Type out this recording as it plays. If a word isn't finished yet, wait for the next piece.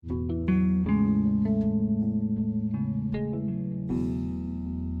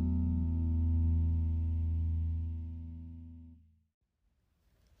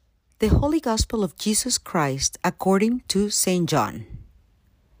The Holy Gospel of Jesus Christ according to St. John.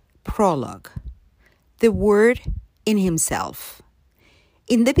 Prologue. The Word in Himself.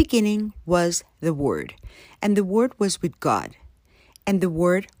 In the beginning was the Word, and the Word was with God, and the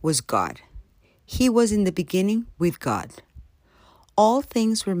Word was God. He was in the beginning with God. All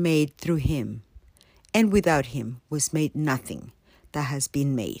things were made through Him, and without Him was made nothing that has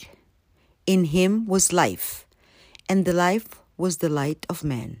been made. In Him was life, and the life was the light of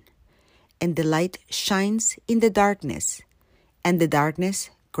men. And the light shines in the darkness, and the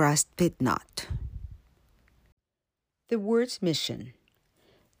darkness grasped it not. The word's mission.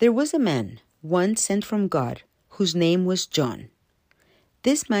 There was a man, once sent from God, whose name was John.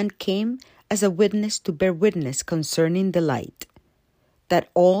 This man came as a witness to bear witness concerning the light, that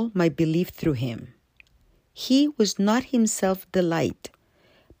all might believe through him. He was not himself the light,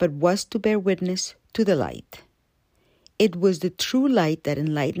 but was to bear witness to the light. It was the true light that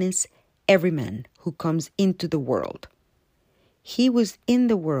enlightens every man who comes into the world. He was in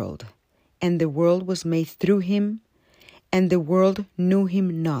the world, and the world was made through him, and the world knew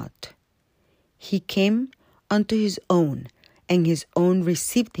him not. He came unto his own, and his own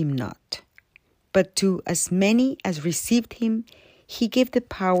received him not. But to as many as received him, he gave the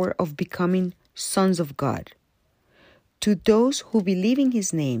power of becoming sons of God. To those who believe in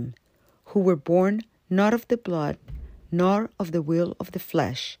his name, who were born not of the blood, nor of the will of the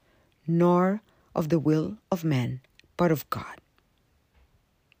flesh, nor of the will of man, but of God.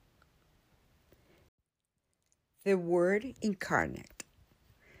 The Word incarnate.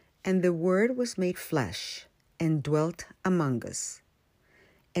 And the Word was made flesh, and dwelt among us.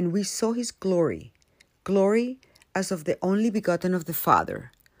 And we saw his glory, glory as of the only begotten of the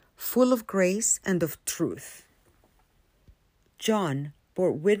Father, full of grace and of truth. John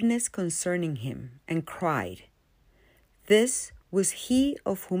bore witness concerning him, and cried, This was he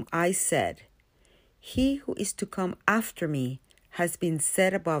of whom I said, He who is to come after me has been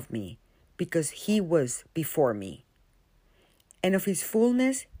set above me, because he was before me. And of his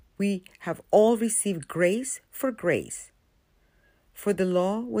fullness we have all received grace for grace. For the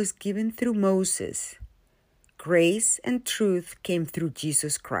law was given through Moses. Grace and truth came through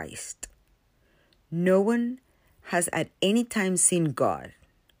Jesus Christ. No one has at any time seen God,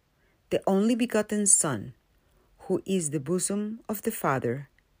 the only begotten Son, who is the bosom of the Father.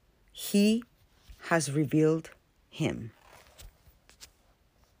 He has revealed him.